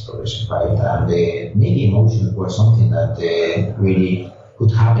player's progression, right? And the maybe emotions were something that really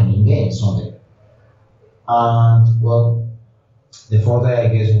could happen in games someday. And the fourth, I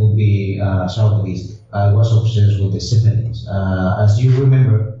guess, would be Southeast. I was obsessed with the Zeppelins. As you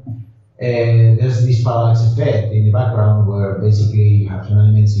remember, there's this parallax effect in the background where basically you have some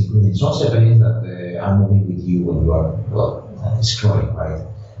elements, including some Zeppelins, that are moving with you when you are scrolling, right?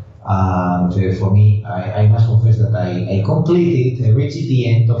 And for me, I must confess that I reached the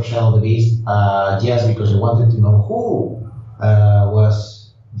end of Shadow of the Beast just because I wanted to know who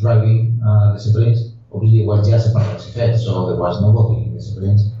was driving the Zeppelins. Obviously, it was just a parallax effect, so there was nobody in the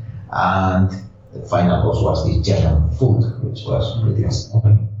Zeppelins. And the final boss was this giant foot, which was pretty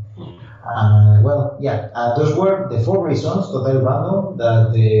astounding. Those were the 4 reasons, totally random,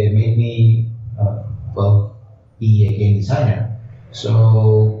 that made me, be a game designer.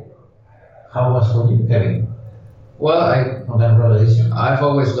 So, how was for you, Kevin? Well, I've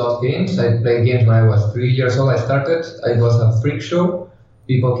always loved games. I played games when I was 3 years old. I started. It was a freak show.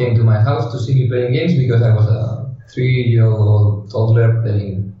 People came to my house to see me playing games because I was a 3-year-old toddler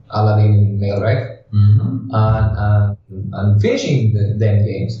playing Aladdin in Mega Drive and finishing them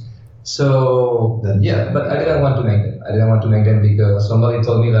games. So but I didn't want to make them. I didn't want to make them because somebody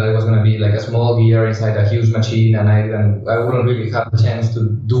told me that it was going to be like a small gear inside a huge machine, and I wouldn't really have a chance to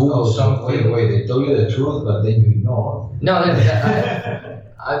do something. Wait, they told you the truth, but then you ignored. No,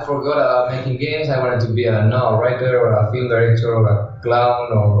 I forgot about making games. I wanted to be a writer or a film director or a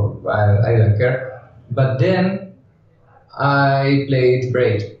clown, or I didn't care. But then I played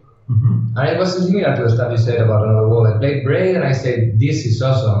Braid. And it was similar to the stuff you said about Another World. I played Braid and I said, this is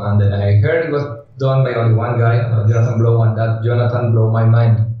awesome. And then I heard it was done by only one guy, Jonathan Blow, and that Jonathan blew my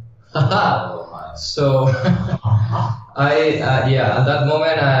mind. So at that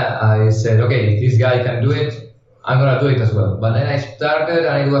moment I said, okay, if this guy can do it, I'm going to do it as well. But then I started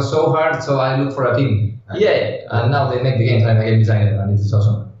and it was so hard, so I looked for a team. Yeah, and now they make the games. I'm a game designer and it is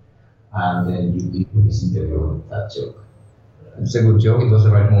awesome. And then you did this interview with that joke. It's a good joke, it was the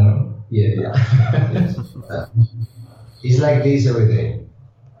right moment. Yeah. Yes. It's like this every day.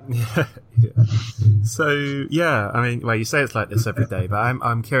 Yeah. So yeah, I mean, well, you say it's like this every day, but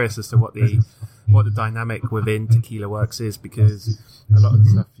I'm curious as to what the dynamic within Tequila Works is, because a lot of the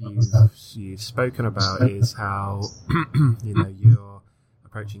stuff you've spoken about is how you're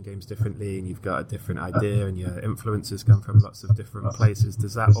approaching games differently, and you've got a different idea, and your influences come from lots of different places.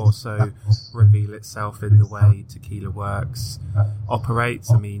 Does that also reveal itself in the way Tequila Works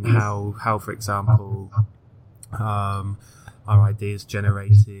operates? I mean, how for example, are ideas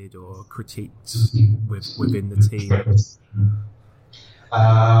generated or critiqued within the team?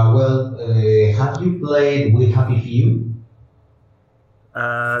 Have you played with Happy Few?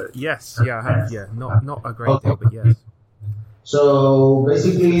 Yes, yeah, I have. Yeah, not a great deal, but yes. So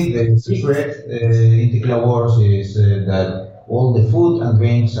basically, the secret in Tequila Wars is that all the food and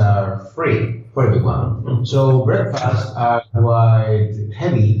drinks are free for everyone. So breakfasts are quite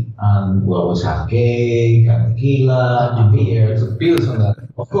heavy, and we always have cake and tequila and beers. Pills on that.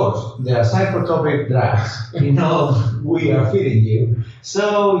 Of course, there are psychotropic drugs. We are feeding you.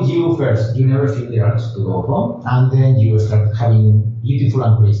 So you never feel the urge to go home, and then you start having beautiful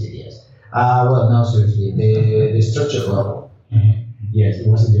and crazy ideas. No, seriously, the structure level. Yes, it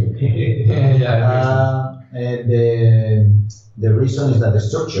was a joke. The reason is that the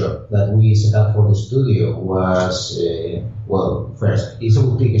structure that we set up for the studio was, first, it's a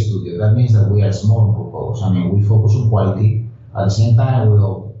boutique studio. That means that we are small on purpose. I mean, we focus on quality. At the same time, we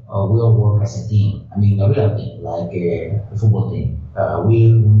all work as a team. I mean, a real team, like a football team.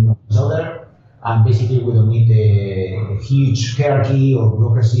 We know each other, and basically we don't need a huge hierarchy or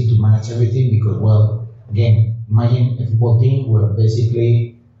bureaucracy to manage everything, because, again, imagine a football team where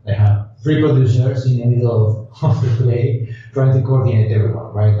basically they have 3 producers in the middle of the play trying to coordinate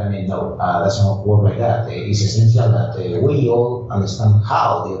everyone, right? I mean, no, that's not work like that. It's essential that we all understand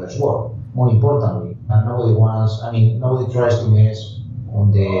how the others work. More importantly, nobody tries to mess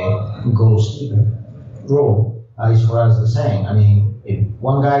on the goalkeeper role. As far as the saying, I mean, if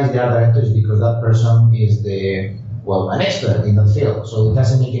one guy is the art director, it's because that person is an expert in that field. So it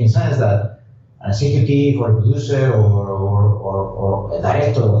doesn't make any sense that an executive or a producer or a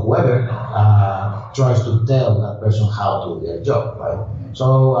director or whoever tries to tell that person how to do their job, right?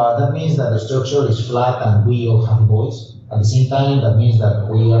 So that means that the structure is flat and we all have a voice. At the same time, that means that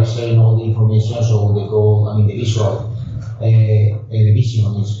we are sharing all the information, so the visual, the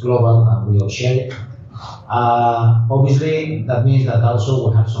vision is global and we all share it. Obviously, that means that also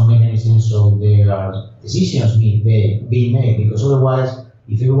we have some mechanisms, so there are decisions being made, because otherwise,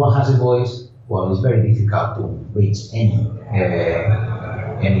 if everyone has a voice, it's very difficult to reach any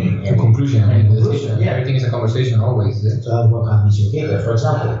conclusion. Yeah. Everything is a conversation always. Yeah? So we'll have mission takers, for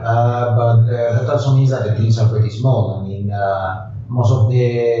example. But that also means that the teams are pretty small. I mean, most of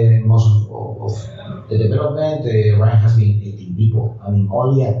the development, Ryan has been 18 people. I mean,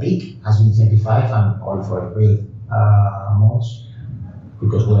 only at peak has been 25, and only for April months,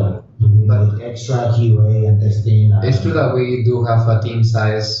 because we need extra QA and testing. It's true that we do have a team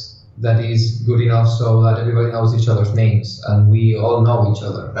size that is good enough so that everybody knows each other's names and we all know each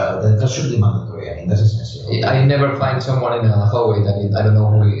other. That should be mandatory. I mean, that's essential. I never find someone in a hallway that I don't know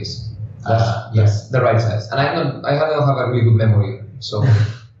who he is. That's the right size. And I don't have a really good memory, so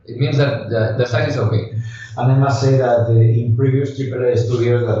it means that the size is okay. And I must say that in previous AAA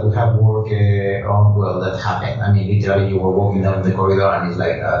studios that we have worked on, that happened. I mean, literally, you were walking down the corridor and it's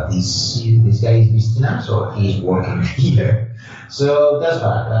like, this guy is Vistina, so he's working here. So that's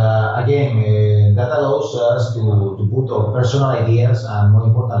bad. Again, that allows us to put our personal ideas and, more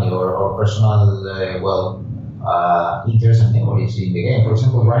importantly, our personal, interests and memories in the game. For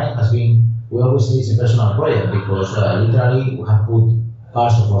example, Ryan we always say it's a personal project because literally we have put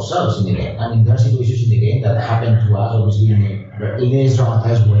parts of ourselves in the game. I mean, there are situations in the game that happen to us, obviously, in a less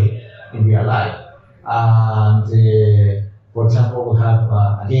dramatized way in real life. And for example, we have,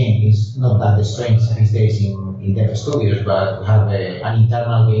 again, it's not that the strength these days in dev studios, but we have an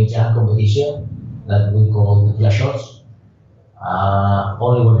internal game jam competition that we call the Flash Shots.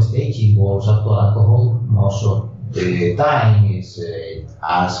 Only one stage involves actual alcohol. Most of the time is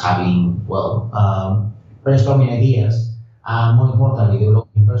us having, brainstorming ideas. And more importantly,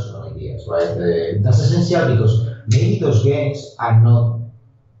 developing personal ideas, right? That's essential because maybe those games are not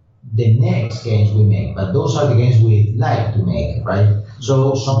the next games we make, but those are the games we like to make, right?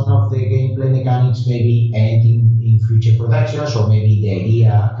 So some of the gameplay mechanics maybe end in future productions, or maybe the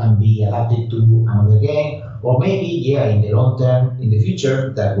idea can be adapted to another game, or maybe, in the long term, in the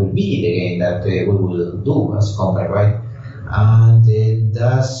future, that will be the game that we will do as a company, right? And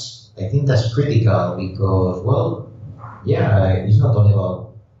I think that's critical because, it's not only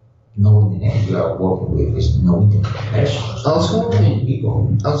about knowing the name you are working with, is knowing the persons, Also, knowing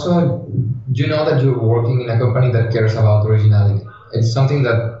people. Also, you know that you're working in a company that cares about originality. It's something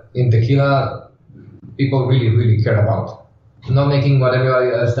that in Tequila people really, really care about. Not making what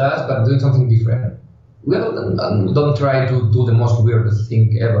everybody else does, but doing something different. We don't try to do the most weirdest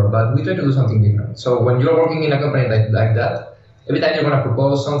thing ever, but we try to do something different. So when you're working in a company like that, every time you're going to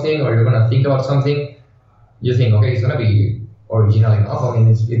propose something or you're going to think about something, you think, okay, it's going to be original enough. I mean,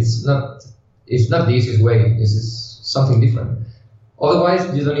 it's not the easiest way. This is something different.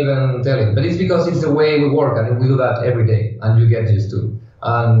 Otherwise, you don't even tell it. But it's because it's the way we work, and we do that every day, and you get used to.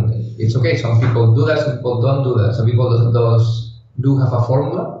 And it's okay. Some people do that, some people don't do that. Some people do have a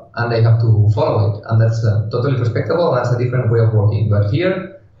formula, and they have to follow it, and that's totally respectable. And that's a different way of working. But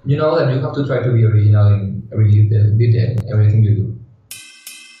here, you know that you have to try to be original in every detail, everything you do.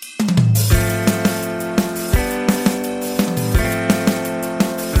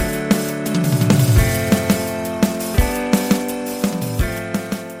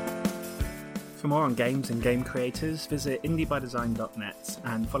 For more on games and game creators, visit indiebydesign.net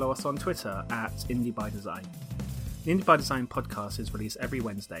and follow us on Twitter at indiebydesign. The Indie by Design podcast is released every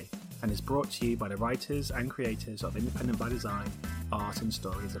Wednesday and is brought to you by the writers and creators of Independent by Design, Art and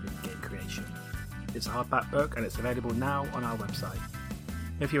Stories of Indie Game Creation. It's a hardback book and it's available now on our website.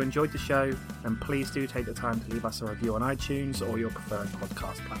 If you enjoyed the show, then please do take the time to leave us a review on iTunes or your preferred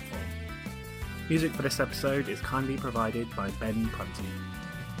podcast platform. Music for this episode is kindly provided by Ben Prunty.